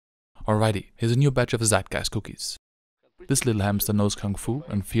Alrighty, here's a new batch of Zeitgeist cookies. This little hamster knows kung fu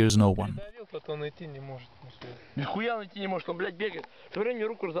and fears no one. Нихуя найти не может, он, блядь, бегает. В то время мне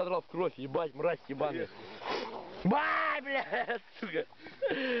руку разодрал в кровь, ебать, мразь ебаная. Бай, блядь, сука.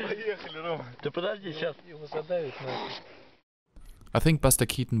 Поехали, Рома. Да подожди, сейчас его задавит нахуй. I think Buster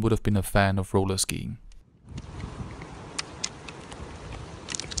Keaton would have been a fan of roller skiing.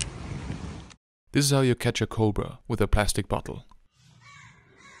 This is how you catch a cobra with a plastic bottle.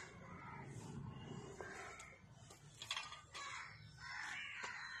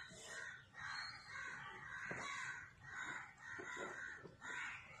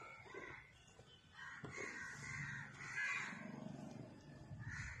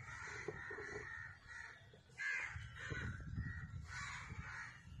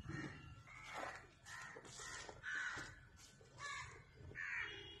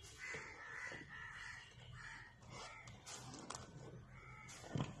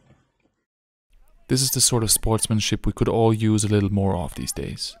 This is the sort of sportsmanship we could all use a little more of these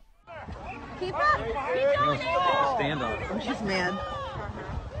days. Keep up! Keep doing it! Stand up. Oh, she's mad.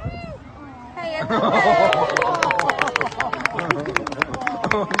 Hey, it's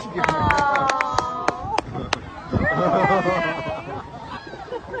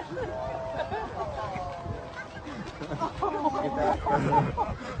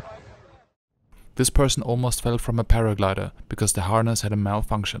This person almost fell from a paraglider because the harness had a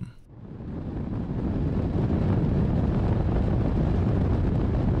malfunction.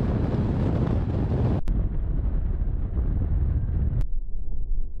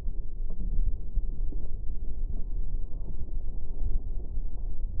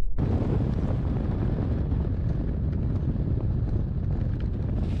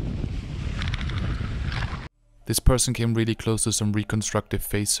 This person came really close to some reconstructive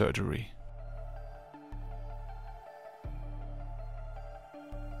face surgery.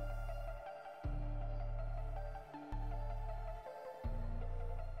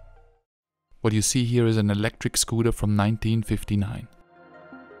 What you see here is an electric scooter from 1959.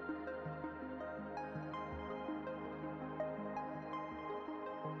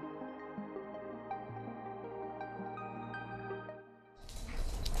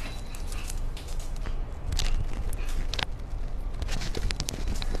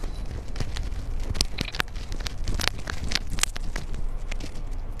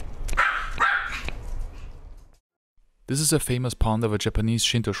 This is a famous pond of a Japanese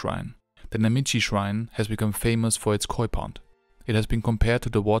Shinto shrine. The Namichi shrine has become famous for its koi pond. It has been compared to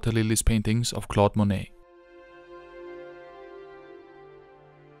the water lilies paintings of Claude Monet.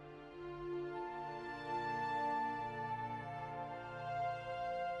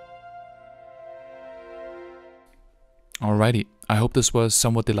 Alrighty, I hope this was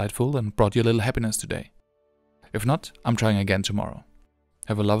somewhat delightful and brought you a little happiness today. If not, I'm trying again tomorrow.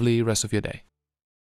 Have a lovely rest of your day.